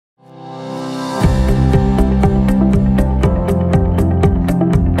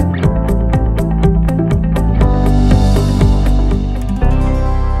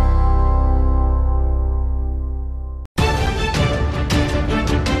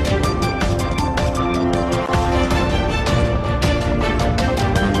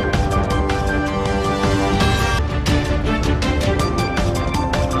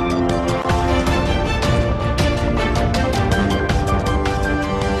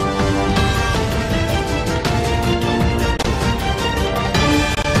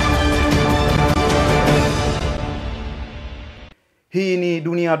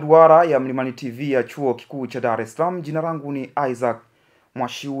Dunia Duara ya Mlimani TV ya Chuo Kikuu cha Dar es Salaam. Jina langu ni Isaac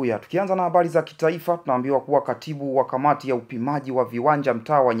Mwashiuya. Tukianza na habari za kitaifa, tunaambiwa kuwa katibu wa kamati ya upimaji wa viwanja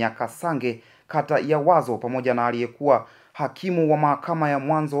mtaa wa Nyakasange kata ya Wazo pamoja na aliyekuwa hakimu wa mahakama ya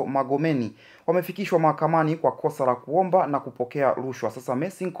mwanzo Magomeni wamefikishwa mahakamani kwa kosa la kuomba na kupokea rushwa. Sasa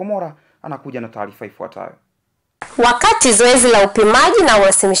Messi Nkomora anakuja na taarifa ifuatayo. Wakati zoezi la upimaji na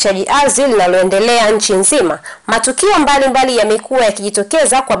urasimishaji ardhi linaloendelea nchi nzima, matukio mbalimbali yamekuwa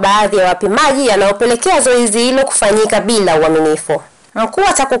yakijitokeza kwa baadhi ya wapimaji yanayopelekea zoezi hilo kufanyika bila uaminifu. Mkuu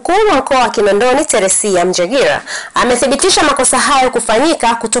wa TAKUKURU wa mkoa wa Kinondoni Teresia Mjagira amethibitisha makosa hayo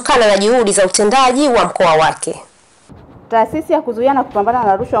kufanyika kutokana na juhudi za utendaji wa mkoa wake. Taasisi ya kuzuia na kupambana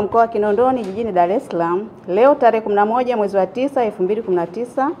na rushwa mkoa wa Kinondoni jijini Dar es Salaam leo tarehe 11 mwezi wa 9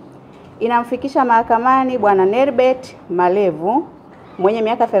 2019 inamfikisha mahakamani Bwana Nerbet Malevu mwenye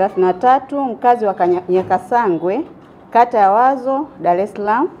miaka 33, mkazi wa Nyakasangwe kata ya Wazo Dar es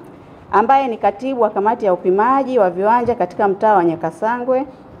Salaam, ambaye ni katibu wa kamati ya upimaji wa viwanja katika mtaa wa Nyakasangwe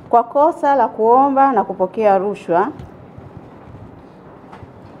kwa kosa la kuomba na kupokea rushwa.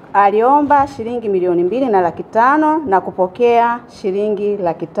 Aliomba shilingi milioni 2.5 na kupokea shilingi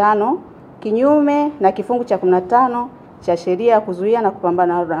 500,000 kinyume na kifungu cha 15 cha sheria ya kuzuia na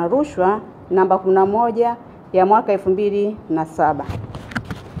kupambana na rushwa namba 11 ya mwaka 2007.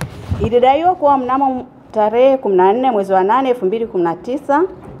 Ilidaiwa kuwa mnamo tarehe 14 mwezi wa 8 2019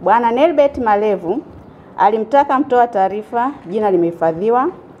 Bwana Nerbet Malevu alimtaka mtoa taarifa, jina limehifadhiwa,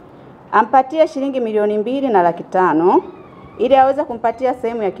 ampatie shilingi milioni 2.5 ili aweze kumpatia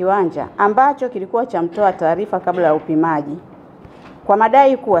sehemu ya kiwanja ambacho kilikuwa cha mtoa taarifa kabla ya upimaji, kwa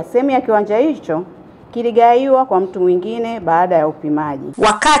madai kuwa sehemu ya kiwanja hicho kiligaiwa kwa mtu mwingine baada ya upimaji.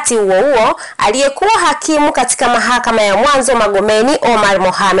 Wakati huo huo, aliyekuwa hakimu katika mahakama ya mwanzo Magomeni Omar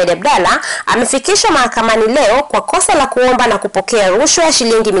Mohamed Abdalla amefikishwa mahakamani leo kwa kosa la kuomba na kupokea rushwa ya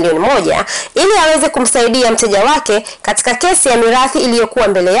shilingi milioni 1 ili aweze kumsaidia mteja wake katika kesi ya mirathi iliyokuwa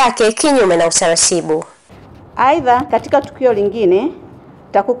mbele yake kinyume na utaratibu. Aidha, katika tukio lingine,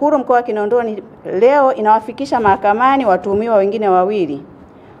 TAKUKURU mkoa wa Kinondoni leo inawafikisha mahakamani watuhumiwa wengine wawili.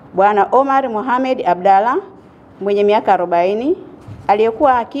 Bwana Omar Mohamed Abdalla mwenye miaka 40,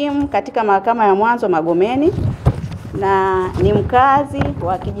 aliyekuwa hakimu katika mahakama ya mwanzo Magomeni na ni mkazi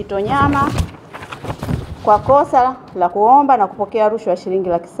wa Kijitonyama, kwa kosa la kuomba na kupokea rushwa shilingi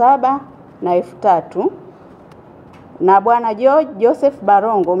 700,000 na 3,000, na Bwana Joseph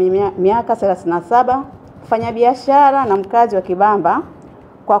Barongo mwenye miaka 37, mfanyabiashara na mkazi wa Kibamba,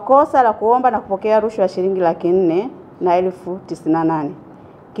 kwa kosa la kuomba na kupokea rushwa shilingi 400,000 na 98,000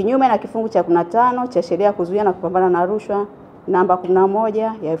 kinyume na kifungu cha 15 cha sheria ya kuzuia na kupambana na rushwa namba 11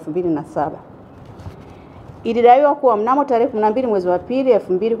 ya 2007. Ilidaiwa kuwa mnamo tarehe 12 mwezi wa 2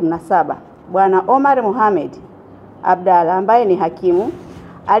 2017 Bwana Omar Mohamed Abdalla ambaye ni hakimu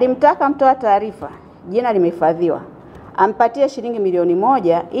alimtaka mtoa taarifa, jina limehifadhiwa, ampatie shilingi milioni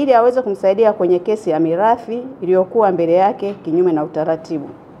 1 ili aweze kumsaidia kwenye kesi ya mirathi iliyokuwa mbele yake kinyume na utaratibu.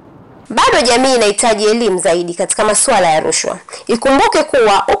 Bado jamii inahitaji elimu zaidi katika masuala ya rushwa. Ikumbuke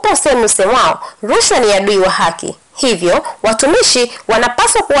kuwa upo usemi usemao, rushwa ni adui wa haki. Hivyo, watumishi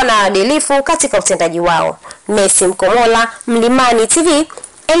wanapaswa kuwa na uadilifu katika utendaji wao. Messi Nkomora, Mlimani TV,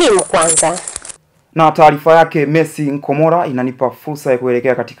 elimu kwanza. Na taarifa yake Messi Nkomora inanipa fursa ya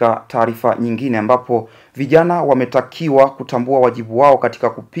kuelekea katika taarifa nyingine, ambapo vijana wametakiwa kutambua wajibu wao katika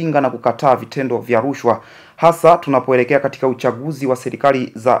kupinga na kukataa vitendo vya rushwa, hasa tunapoelekea katika uchaguzi wa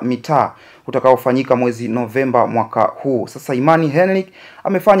serikali za mitaa utakaofanyika mwezi Novemba mwaka huu. Sasa Imani Henrik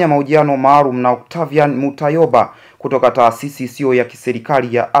amefanya mahojiano maalum na Octavian Mutayoba kutoka taasisi isiyo ya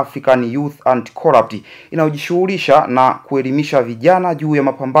kiserikali ya African Youth Anti-Corrupt inayojishughulisha na kuelimisha vijana juu ya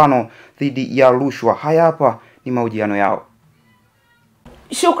mapambano dhidi ya rushwa. Haya hapa ni mahojiano yao.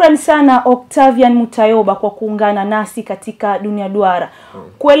 Shukrani sana Octavian Mutayoba kwa kuungana nasi katika Dunia Duara.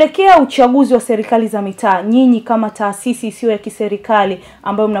 Kuelekea uchaguzi wa serikali za mitaa, nyinyi kama taasisi isiyo ya kiserikali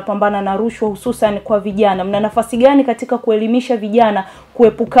ambayo mnapambana na rushwa hususan kwa vijana, mna nafasi gani katika kuelimisha vijana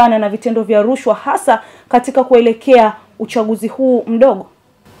kuepukana na vitendo vya rushwa, hasa katika kuelekea uchaguzi huu mdogo?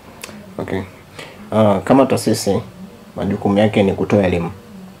 Okay. Kama taasisi, majukumu yake ni kutoa elimu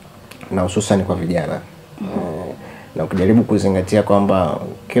na hususan kwa vijana. Na kujaribu kuzingatia kwamba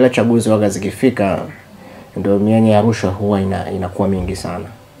kila chaguzi waga zikifika ndio mianya ya rushwa huwa inakuwa mingi sana.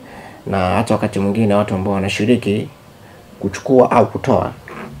 Na hata wakati mwingine watu ambao wanashiriki kuchukua au kutoa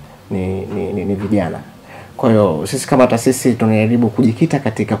ni vijana. Kwa hiyo sisi kama taasisi tunajaribu kujikita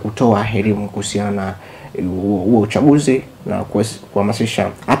katika kutoa elimu kuhusiana na huo uchaguzi na kuhamasisha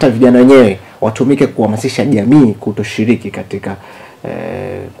hata vijana wenyewe watumike kuhamasisha jamii kutoshiriki katika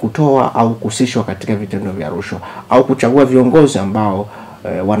kutoa au kuhusishwa katika vitendo vya rushwa au kuchagua viongozi ambao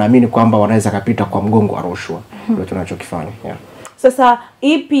wanaamini kwamba wanaweza kupita kwa mgongo wa rushwa. Ndio tunachokifanya. Yeah. Sasa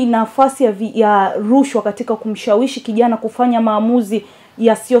ipi nafasi ya rushwa katika kumshawishi kijana kufanya maamuzi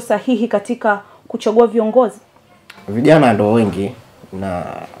yasiyo sahihi katika kuchagua viongozi? Vijana ndio wengi na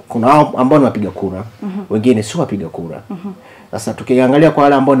kuna ambao ni wapiga kura, wengine si wapiga kura. Sasa tukiangalia kwa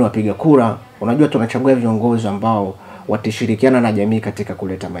wale ambao ni wapiga kura, unajua tunachagua viongozi ambao watashirikiana na jamii katika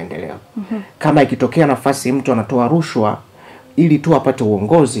kuleta maendeleo. Kama ikitokea nafasi mtu anatoa rushwa ili tu apate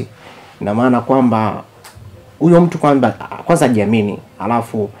uongozi, na maana kwamba huyo mtu kwanza jiamini,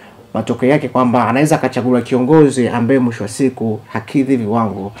 alafu matokeo yake kwamba anaweza akachagua kiongozi ambaye mwisho wa siku hakidhi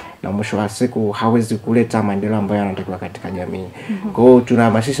viwango na mwisho wa siku hawezi kuleta maendeleo ambayo yanatakiwa katika jamii. Kwa hiyo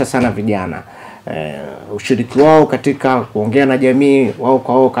tunahamasisha sana vijana ushiriki wao katika kuongea na jamii, wao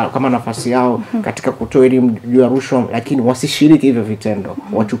kwa wao kama nafasi yao katika kutoa elimu juu ya rushwa, lakini wasishiriki hivyo vitendo.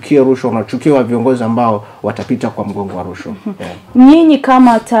 Wachukie rushwa, wachukie wa viongozi ambao watapita kwa mgongo wa rushwa. Nyinyi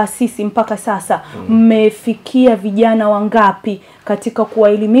kama taasisi mpaka sasa mmefikia vijana wangapi katika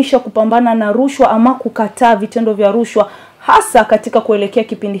kuwaelimisha kupambana na rushwa ama kukataa vitendo vya rushwa, hasa katika kuelekea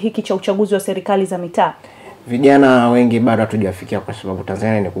kipindi hiki cha uchaguzi wa serikali za mitaa? Vijana wengi bado hatujafikia kwa sababu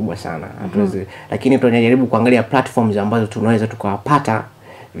Tanzania ni kubwa sana. Hatuwezi, lakini tunajaribu kuangalia platforms ambazo tunaweza tukawapata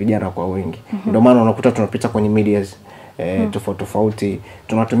vijana kwa wingi. Ndio maana unakuta tunapita kwenye medias tofauti,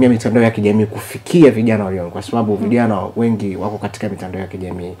 tunatumia mitandao ya kijamii kufikia vijana walio, kwa sababu vijana wengi wako katika mitandao ya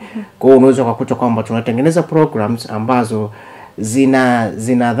kijamii. Kwa hiyo unaweza kukuta kwamba tunatengeneza programs ambazo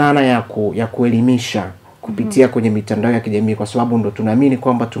zina dhana ya kuelimisha kupitia kwenye mitandao ya kijamii, kwa sababu ndo tunaamini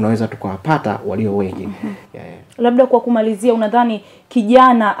kwamba tunaweza tukawapata walio wengi. Labda kwa kumalizia, unadhani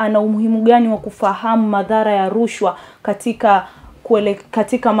kijana ana umuhimu gani wa kufahamu madhara ya rushwa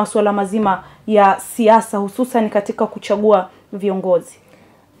katika masuala mazima ya siasa, hususan katika kuchagua viongozi?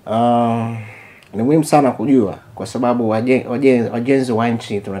 Ni muhimu sana kujua, kwa sababu wajenzi wa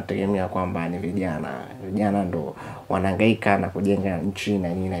nchi tunategemea kwamba ni vijana. Vijana ndo wanahangaika na kujenga nchi na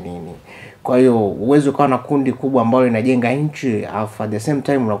nini. Kwa hiyo uwezo ukawa na kundi kubwa ambalo linajenga nchi, at the same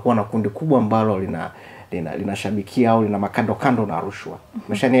time unakuwa na kundi kubwa ambalo linashabikia au lina makando na rushwa.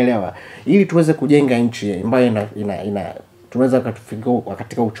 Umeshanielewa? Ili tuweze kujenga nchi ambayo tunaweza kufikia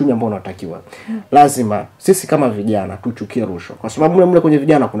katika uchumi ambao unatakiwa, lazima sisi kama vijana tuchukie rushwa, kwa sababu mle kwenye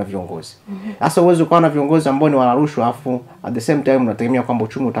vijana kuna viongozi. Sasa uwezo ukawa na viongozi ambao ni wa rushwa, afu at the same time unategemea kwamba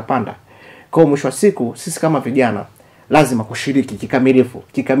uchumi utapanda. Kwa mwisho wa siku sisi kama vijana lazima kushiriki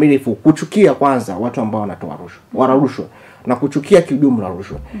kikamilifu kuchukia kwanza watu ambao wanatoa rushwa na kuchukia kiujumla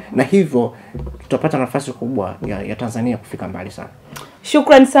rushwa. Na hivyo tutapata nafasi kubwa ya Tanzania kufika mbali sana.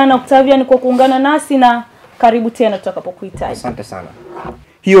 Shukrani sana Octavian kwa kuungana nasi, na karibu tena tutakapokuhitaji. Asante sana.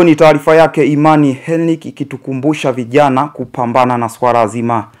 Hiyo ni taarifa yake Imani Henrik ikitukumbusha vijana kupambana na swala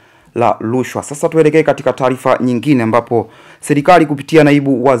zima la rushwa. Sasa tuelekee katika taarifa nyingine, ambapo serikali kupitia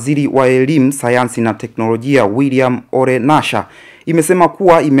naibu waziri wa elimu, sayansi na teknolojia William Orenasha imesema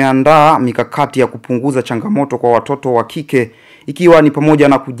kuwa imeandaa mikakati ya kupunguza changamoto kwa watoto wa kike, ikiwa ni pamoja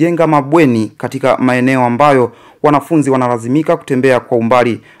na kujenga mabweni katika maeneo ambayo wanafunzi wanalazimika kutembea kwa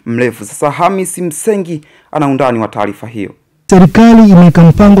umbali mrefu. Sasa Hamisi Msengi ana undani wa taarifa hiyo. Serikali imeweka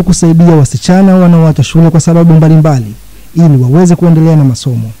mpango kusaidia wasichana wanaoacha shule kwa sababu mbalimbali ili waweze kuendelea na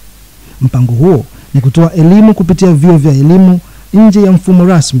masomo. Mpango huo ni kutoa elimu kupitia vyuo vya elimu nje ya mfumo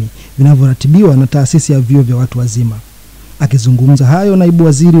rasmi vinavyoratibiwa na taasisi ya vyuo vya watu wazima. Akizungumza hayo naibu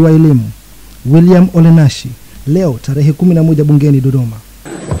waziri wa elimu William Olenashi leo tarehe 11 bungeni Dodoma.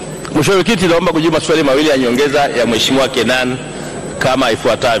 Mheshimiwa Mwenyekiti, naomba kujibu maswali mawili ya nyongeza ya Mheshimiwa Kenan kama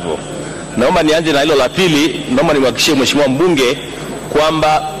ifuatavyo. Naomba nianze na hilo la pili. Naomba nimhakikishie Mheshimiwa mbunge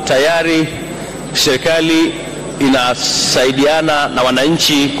kwamba tayari serikali inasaidiana na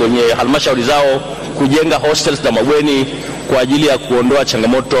wananchi kwenye halmashauri zao kujenga hostels na mabweni kwa ajili ya kuondoa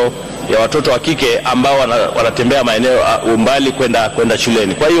changamoto ya watoto wa kike ambao wanatembea maeneo umbali kwenda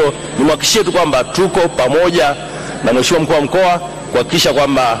shuleni. Kwa hiyo nimhakikishie tu kwamba tuko pamoja na Mheshimiwa mkuu wa mkoa kuhakikisha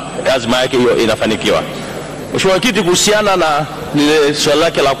kwamba azma yake hiyo inafanikiwa. Mheshimiwa Mwenyekiti, kuhusiana na lile swali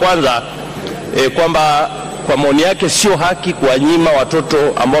lake la kwanza, kwamba kwa maoni yake sio haki kuwanyima watoto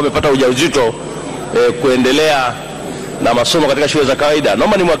ambao wamepata ujauzito kuendelea na masomo katika shule za kawaida.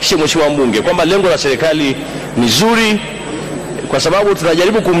 Naomba nimhakikishie Mheshimiwa mbunge kwamba lengo la serikali ni zuri, kwa sababu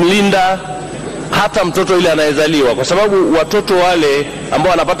tunajaribu kumlinda hata mtoto yule anayezaliwa, kwa sababu watoto wale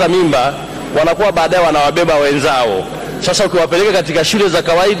ambao wanapata mimba wanakuwa baadaye wanawabeba wenzao. Sasa ukiwapeleka katika shule za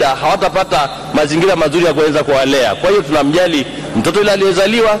kawaida hawatapata mazingira mazuri ya kuweza kuwalea. Kwa hiyo tunamjali mtoto yule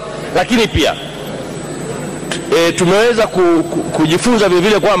aliyezaliwa, lakini pia tumeweza kujifunza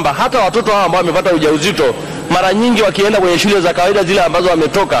vile kwamba hata watoto hao ambao wamepata ujauzito mara nyingi wakienda kwenye shule za kawaida zile ambazo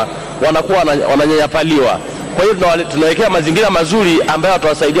wametoka wanakuwa wananyanyapaliwa. Kwa hiyo tunawekea mazingira mazuri ambayo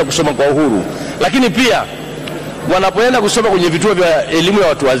watawasaidia kusoma kwa uhuru. Lakini pia wanapoenda kusoma kwenye vituo vya elimu ya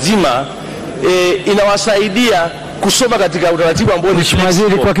watu wazima, inawasaidia kusoma katika utaratibu ambao ni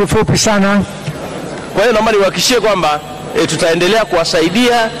flexible. Kwa kifupi sana. Kwa hiyo naomba niwahakikishie kwamba tutaendelea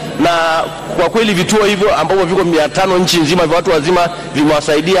kuwasaidia, na kwa kweli vituo hivyo ambavyo viko 500 nchi nzima vya watu wazima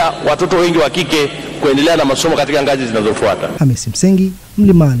vimewasaidia watoto wengi wa kike kuendelea na masomo katika ngazi zinazofuata. Hamisi Msengi,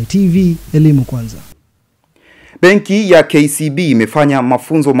 Mlimani TV, elimu kwanza. Benki ya KCB imefanya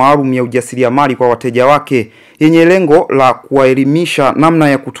mafunzo maalum ya ujasiriamali kwa wateja wake yenye lengo la kuwaelimisha namna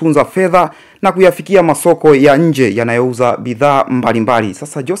ya kutunza fedha na kuyafikia masoko ya nje yanayouza bidhaa mbalimbali.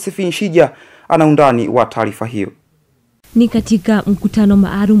 Sasa Josephine Shija ana undani wa taarifa hiyo. Ni katika mkutano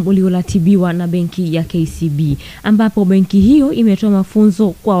maalum ulioratibiwa na benki ya KCB ambapo benki hiyo imetoa mafunzo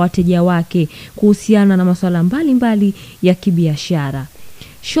kwa wateja wake kuhusiana na masuala mbalimbali ya kibiashara.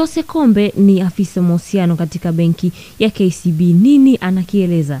 Shose Kombe ni afisa mahusiano katika benki ya KCB. Nini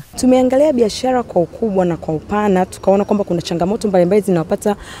anakieleza? Tumeangalia biashara kwa ukubwa na kwa upana, tukaona kwamba kuna changamoto mbalimbali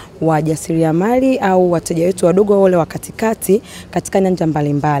zinawapata wajasiriamali au wateja wetu wadogo au wale wa katikati katika nyanja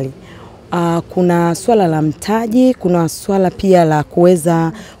mbalimbali. Kuna swala la mtaji, kuna swala pia la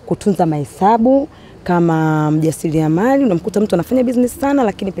kuweza kutunza mahesabu. Kama mjasiriamali unamkuta mtu anafanya business sana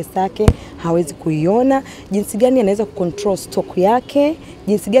lakini pesa yake hawezi kuiona, jinsi gani anaweza kucontrol stock yake,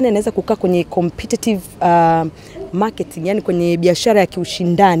 jinsi gani anaweza kukaa kwenye competitive marketing, yani kwenye biashara ya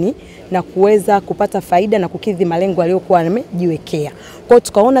kiushindani na kuweza kupata faida na kukidhi malengo aliyokuwa amejiwekea. Kwa hiyo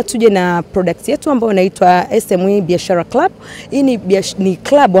tukaona tuje na product yetu ambayo inaitwa SME Biashara Club. Hii ni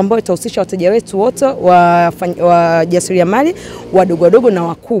club ambayo itahusisha wateja wetu wote wa jasiriamali wadogo wadogo na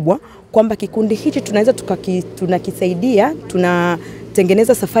wakubwa, kwamba kikundi hichi tunaweza tunakisaidia,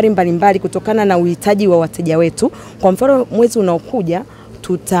 tunatengeneza safari mbalimbali kutokana na uhitaji wa wateja wetu. Kwa mfano mwezi unaokuja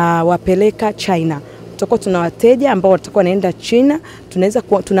tutawapeleka China. Tutakuwa tuna wateja ambao watakuwa wanaenda China,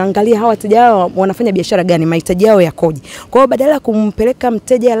 tunaangalia hawa wateja hao wanafanya biashara gani, mahitaji yao yakoje. Kwa hiyo badala ya kumpeleka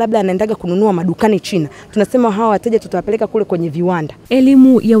mteja labda anaendaga kununua madukani China, tunasema hawa wateja tutawapeleka kule kwenye viwanda.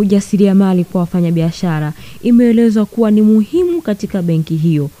 Elimu ya ujasiriamali kwa wafanyabiashara imeelezwa kuwa ni muhimu katika benki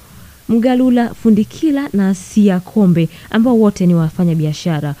hiyo. Mgalula Fundikila na Sia Kombe ambao wote ni wafanya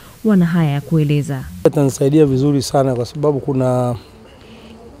biashara wana haya ya kueleza. Itanisaidia vizuri sana kwa sababu kuna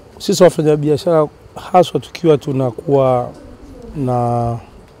sisi wafanya biashara haswa tukiwa tunakuwa na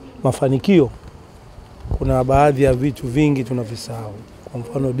mafanikio, kuna baadhi ya vitu vingi tunavisahau. Kwa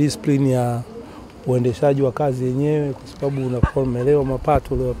mfano discipline ya uendeshaji wa kazi yenyewe, kwa sababu unakuwa umeelewa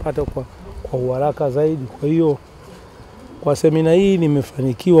mapato uliyopata kwa uharaka zaidi. Kwa hiyo kwa semina hii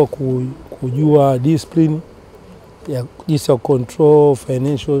nimefanikiwa kujua discipline ya jinsi ya control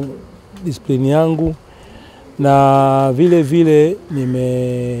financial discipline yangu, na vile vile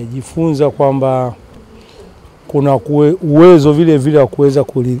nimejifunza kwamba kuna uwezo vile vile wa kuweza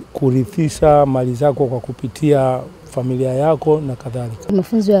kurithisha mali zako kwa kupitia familia yako na kadhalika.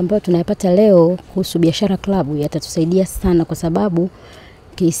 Mafunzo ambayo tunayapata leo kuhusu biashara club yatatusaidia sana kwa sababu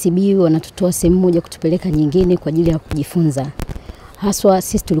KCB wanatutoa sehemu moja kutupeleka nyingine kwa ajili ya kujifunza. Haswa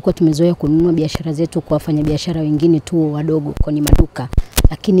sisi tulikuwa tumezoea kununua biashara zetu kwa wafanyabiashara wengine tu wadogo kwenye maduka,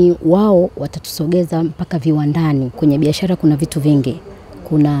 lakini wao watatusogeza mpaka viwandani. Kwenye biashara kuna vitu vingi,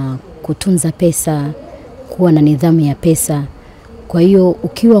 kuna kutunza pesa, kuwa na nidhamu ya pesa. Kwa hiyo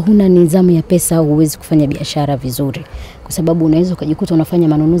ukiwa huna nidhamu ya pesa huwezi kufanya biashara vizuri, kwa sababu unaweza ukajikuta unafanya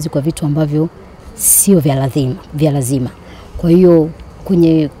manunuzi kwa vitu ambavyo sio vya lazima. Kwa hiyo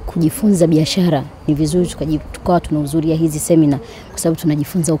kwenye kujifunza biashara ni vizuri tukawa tunahudhuria hizi semina kwa sababu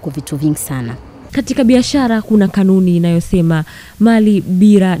tunajifunza huko vitu vingi sana. Katika biashara kuna kanuni inayosema mali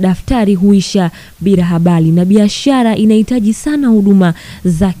bila daftari huisha bila habari, na biashara inahitaji sana huduma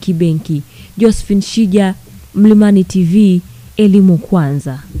za kibenki. Josephine Shija, Mlimani TV, elimu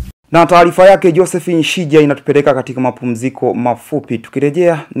kwanza. Na taarifa yake Josephine Shija inatupeleka katika mapumziko mafupi.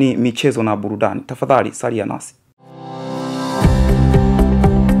 Tukirejea ni michezo na burudani. Tafadhali salia nasi.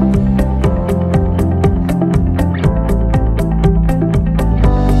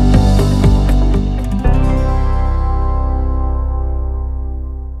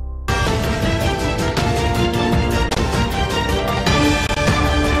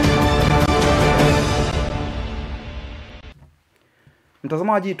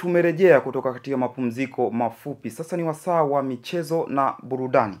 Mtazamaji, tumerejea kutoka katika mapumziko mafupi. Sasa ni wasaa wa michezo na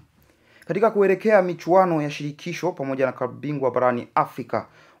burudani. Katika kuelekea michuano ya shirikisho pamoja na klabu bingwa barani Afrika,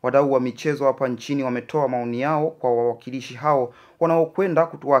 wadau wa michezo hapa nchini wametoa maoni yao kwa wawakilishi hao wanaokwenda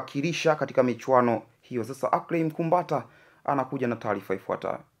kutuwakilisha katika michuano hiyo. Sasa Aklim Kumbata anakuja na taarifa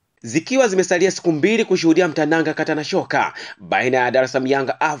ifuatayo. Zikiwa zimesalia siku mbili kushuhudia mtananga kata na shoka baina ya Dar es Salaam Young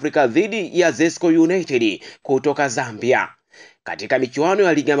Africa dhidi ya Zesco United kutoka Zambia katika michuano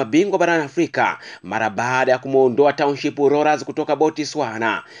ya ligi ya mabingwa barani Afrika, mara baada ya kumuondoa Township Rollers kutoka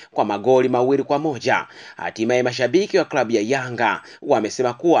Botswana kwa magoli 2-1. Hatimaye mashabiki wa klabu ya Yanga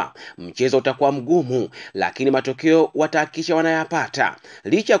wamesema kuwa mchezo utakuwa mgumu, lakini matokeo watahakikisha wanayapata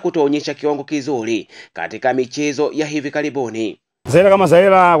licha ya kutoonyesha kiwango kizuri katika michezo ya hivi karibuni. Zaira kama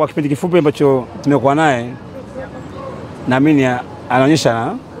Zaira kwa kipindi kifupi ambacho tumekuwa naye, naamini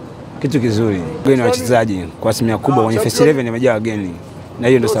anaonyesha kitu kizuri. Wageni wachezaji kwa asilimia kubwa kwenye first 11 imejaa wageni. Na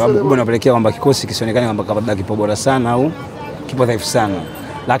hiyo ndio sababu kubwa inapelekea kwamba kikosi kisionekane kwamba kabla kipo bora sana au kipo dhaifu sana.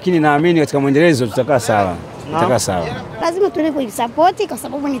 Lakini naamini katika muendelezo tutakaa sawa. Tutakaa sawa. Lazima tuende kuisupport kwa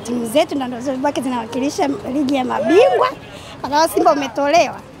sababu ni timu zetu ndio zilizobaki zinawakilisha ligi ya mabingwa. Kwa sababu Simba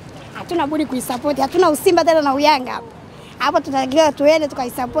umetolewa, hatuna budi kuisupport. Hatuna usimba tena na uyanga hapa. Hapo tunatakiwa tuende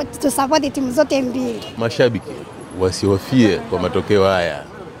tusupport timu zote mbili. Mashabiki wasihofie kwa matokeo haya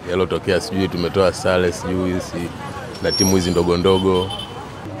yalotokea, sijui tumetoa sare sijui na timu hizi ndogo ndogo.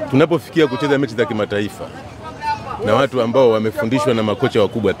 Tunapofikia kucheza mechi za kimataifa na watu ambao wamefundishwa na makocha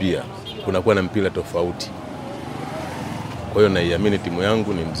wakubwa, pia kunakuwa na mpira tofauti. Kwa hiyo naiamini timu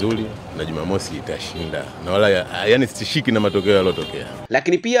yangu ni nzuri na Jumamosi itashinda. Na wala yani sitishiki na matokeo yalotokea.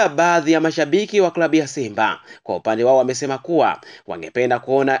 Lakini pia baadhi ya mashabiki wa klabu ya Simba kwa upande wao wamesema kuwa wangependa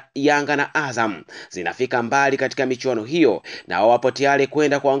kuona Yanga na Azam zinafika mbali katika michuano hiyo, na wapo tayari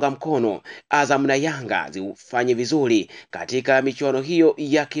kwenda kuunga mkono Azam na Yanga zifanye vizuri katika michuano hiyo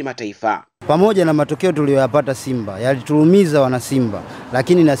ya kimataifa. Pamoja na matokeo tuliyoyapata Simba yalitulumiza wana Simba,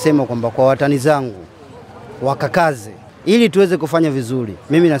 lakini nasema kwamba kwa watani zangu wakakaze ili tuweze kufanya vizuri.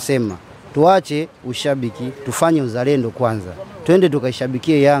 Mimi nasema tuache ushabiki, tufanye uzalendo kwanza. Twende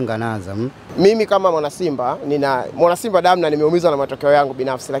tukaishabikie Yanga na Azam. Mimi kama mwana Simba damu na nimeumizwa na matokeo yangu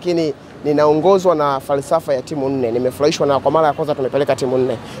binafsi, lakini ninaongozwa na falsafa ya timu 4. Nimefurahishwa na kwa mara ya kwanza tumepeleka timu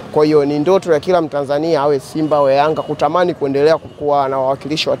 4. Kwa hiyo ni ndoto ya kila Mtanzania awe Simba au Yanga kutamani kuendelea kuwa na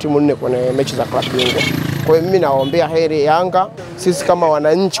wawakilishi wa timu 4 kwenye mechi za klabu bingwa. Kwa hiyo mimi nawaombea heri Yanga. Sisi kama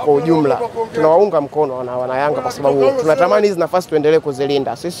wananchi kwa ujumla tunawaunga mkono wana Yanga kwa sababu tunatamani hizi nafasi tuendelee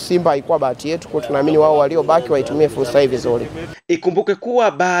kuzilinda. Sisi Simba haikuwa bahati yetu, kwa tunaamini wao waliobaki waitumie fursa hii vizuri. Ikumbuke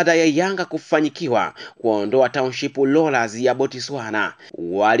kuwa baada ya Yanga kufanyikiwa kuondoa Township Rollers ya Botswana,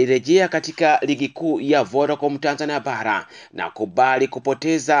 walirejea katika ligi kuu ya Vodacom Tanzania bara na kubali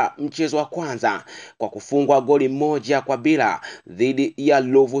kupoteza mchezo wa kwanza kwa kufungwa goli 1-0 dhidi ya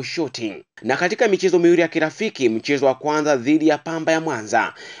Love Shooting. Na katika michezo miwili ya kirafiki, mchezo wa kwanza dhidi ya Pamba ya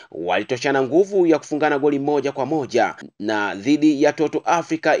Mwanza walitoshana nguvu ya kufungana goli 1-1, na dhidi ya Toto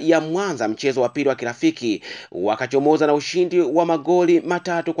Africa ya Mwanza mchezo wa pili wa kirafiki wakachomoza na ushindi wa magoli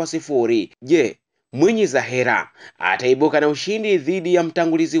 3-0. Je, Mwinyi Zahera ataibuka na ushindi dhidi ya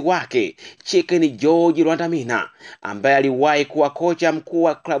mtangulizi wake Chicken George Rwandamina ambaye aliwahi kuwa kocha mkuu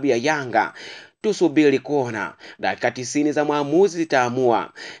wa klabu ya Yanga? Tusubiri kuona. Dakika 90 za maamuzi zitaamua,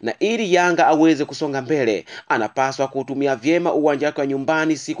 na ili Yanga aweze kusonga mbele anapaswa kutumia vyema uwanja wake wa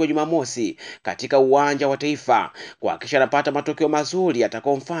nyumbani siku ya Jumamosi katika uwanja wa Taifa, kuhakikisha anapata matokeo mazuri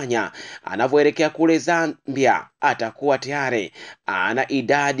atakomfanya anavyoelekea kule Zambia atakuwa tayari ana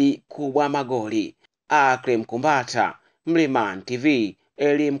idadi kubwa magoli. Akrem Kumbata, Mlimani TV,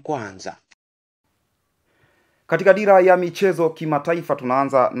 elimu kwanza. Katika dira ya michezo kimataifa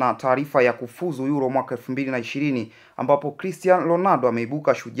tunaanza na taarifa ya kufuzu Euro mwaka 2020 ambapo Cristiano Ronaldo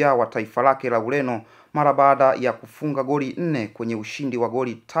ameibuka shujaa wa taifa lake la Ureno mara baada ya kufunga goli 4 kwenye ushindi wa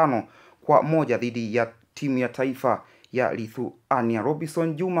goli 5-1 dhidi ya timu ya taifa ya Lithuania.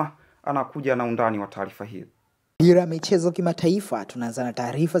 Robinson Juma anakuja na undani wa taarifa hii. Dira michezo kimataifa tunaanza na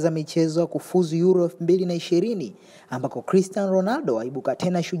taarifa za michezo kufuzu Euro 2020 ambako Cristiano Ronaldo aibuka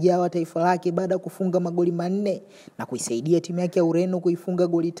tena shujaa wa taifa lake baada ya kufunga magoli 4 na kuisaidia timu yake ya Ureno kuifunga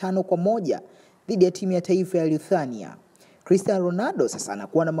goli 5-1 dhidi ya timu ya taifa ya Lithuania. Cristiano Ronaldo sasa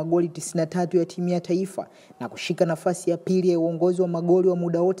anakuwa na magoli 93 ya timu ya taifa na kushika nafasi ya pili ya uongozi wa magoli wa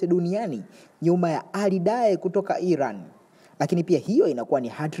muda wote duniani nyuma ya Ali Daei kutoka Iran. Lakini pia hiyo inakuwa ni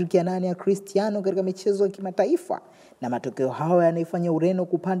hat-trick ya 8 ya Cristiano katika michezo ya kimataifa, na matokeo hayo yanaifanya Ureno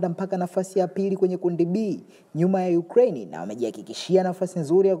kupanda mpaka nafasi ya pili kwenye kundi B nyuma ya Ukraine, na wamejihakikishia nafasi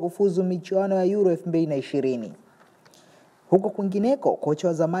nzuri ya kufuzu michuano ya Euro 2020. Huko kwingineko, kocha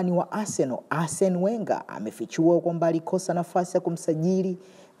wa zamani wa Arsenal Arsene Wenger amefichua kwamba alikosa nafasi ya kumsajili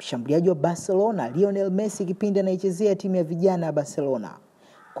mshambuliaji wa Barcelona Lionel Messi kipindi anaichezea timu ya vijana ya Barcelona.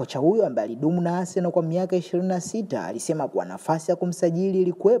 Kocha huyo ambaye alidumu na Arsenal kwa miaka 26 alisema kuwa nafasi ya kumsajili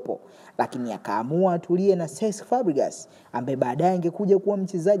ilikuwepo, lakini akaamua atulie na Cesc Fabregas ambaye baadaye angekuja kuwa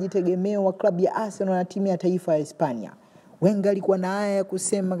mchezaji tegemeo wa klabu ya Arsenal na timu ya taifa ya Hispania. Wenga alikuwa na haya ya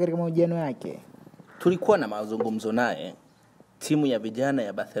kusema katika mahojiano yake. Tulikuwa na mazungumzo naye. Timu ya vijana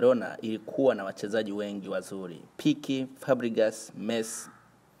ya Barcelona ilikuwa na wachezaji wengi wazuri. Pique, Fabregas, Messi.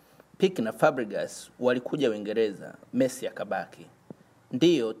 Pique na Fabregas walikuja Uingereza, Messi akabaki.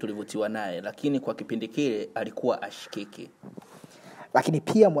 Ndiyo tulivutiwa naye, lakini kwa kipindi kile alikuwa ashikiki. Lakini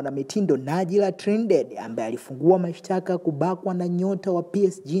pia mwanamitindo Najila Trindade ambaye alifungua mashtaka kubakwa na nyota wa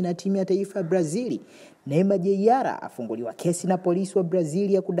PSG na timu ya taifa ya Brazili, Neymar Jr. afunguliwa kesi na polisi wa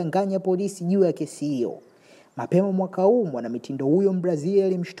Brazili ya kudanganya polisi juu ya kesi hiyo. Mapema mwaka huu mwanamitindo huyo Mbrazili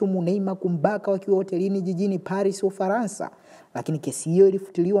alimshutumu Neymar kumbaka wakiwa hotelini jijini Paris, Ufaransa, lakini kesi hiyo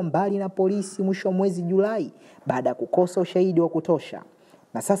ilifutiliwa mbali na polisi mwisho wa mwezi Julai baada ya kukosa ushahidi wa kutosha.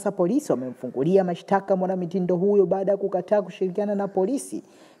 Na sasa polisi wamemfungulia mashtaka mwanamitindo huyo baada ya kukataa kushirikiana na polisi,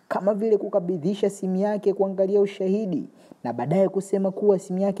 kama vile kukabidhisha simu yake kuangalia ushahidi na baadaye kusema kuwa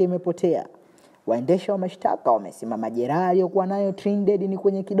simu yake imepotea. Waendesha wa mashtaka wamesema majeraha aliyokuwa nayo Trindade ni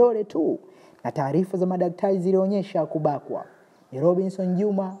kwenye kidole tu, na taarifa za madaktari zilionyesha kubakwa. Ni Robinson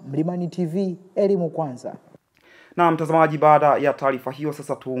Juma, Mlimani TV, elimu kwanza. Na mtazamaji, baada ya taarifa hiyo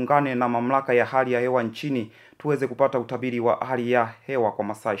sasa tuungane na mamlaka ya hali ya hewa nchini tuweze kupata utabiri wa hali ya hewa kwa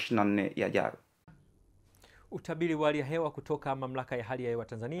masaa 24 yajayo. Utabiri wa hali ya hewa kutoka mamlaka ya hali ya hewa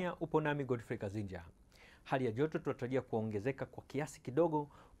Tanzania upo nami Godfrey Kazinja. Hali ya joto tunatarajia kuongezeka kwa kiasi kidogo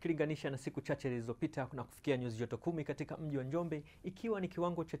ukilinganisha na siku chache zilizopita na kufikia nyuzi joto 10 katika mji wa Njombe, ikiwa ni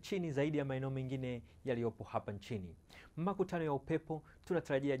kiwango cha chini zaidi ya maeneo mengine yaliyopo hapa nchini. Makutano ya upepo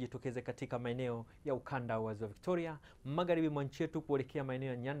tunatarajia jitokeze katika maeneo ya ukanda wa Ziwa Victoria, magharibi mwa nchi yetu kuelekea maeneo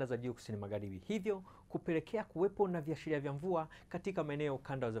ya nyanda za juu kusini magharibi, hivyo kupelekea kuwepo na viashiria vya mvua katika maeneo ya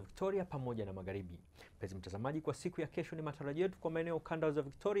ukanda wa Ziwa Victoria pamoja na magharibi. Mpenzi mtazamaji, kwa siku ya kesho ni matarajio yetu kwa maeneo ya ukanda wa Ziwa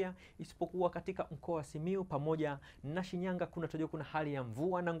Victoria, isipokuwa katika mkoa wa Simiyu pamoja na Shinyanga kunatarajiwa kuna hali ya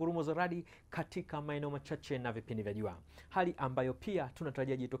mvua na ngurumo za radi katika maeneo machache na vipindi vya jua, hali ambayo pia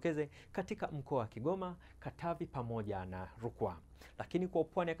tunatarajia jitokeze katika mkoa wa Kigoma, Katavi pamoja na Rukwa. Lakini kwa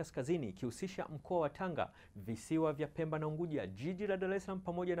pwani ya kaskazini ikihusisha mkoa wa Tanga, visiwa vya Pemba na Unguja, jiji la Dar es Salaam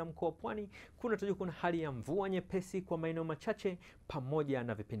pamoja na mkoa wa Pwani kunatarajiwa kuna hali ya mvua nyepesi kwa maeneo machache pamoja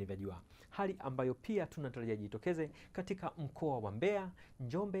na vipindi vya jua, hali ambayo pia tunatarajia jitokeze katika mkoa wa Mbeya,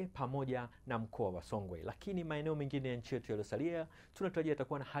 Njombe pamoja na mkoa wa Songwe. Lakini maeneo mengine ya nchi yetu yaliyosalia tunatarajia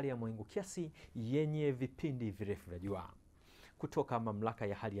itakuwa na hali ya mawingu kiasi yenye vipindi virefu vya jua. Kutoka mamlaka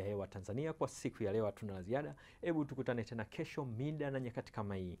ya hali ya hewa Tanzania kwa siku ya leo hatuna la ziada. Hebu tukutane tena kesho mida na nyakati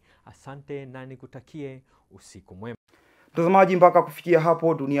kama hii. Asante na nikutakie usiku mwema. Mtazamaji, mpaka kufikia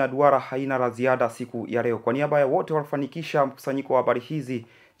hapo Dunia Duara haina la ziada siku ya leo. Kwa niaba ya wote walifanikisha mkusanyiko wa habari hizi,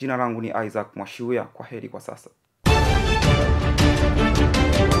 jina langu ni Isaac Mwashiuya. Kwa heri kwa sasa.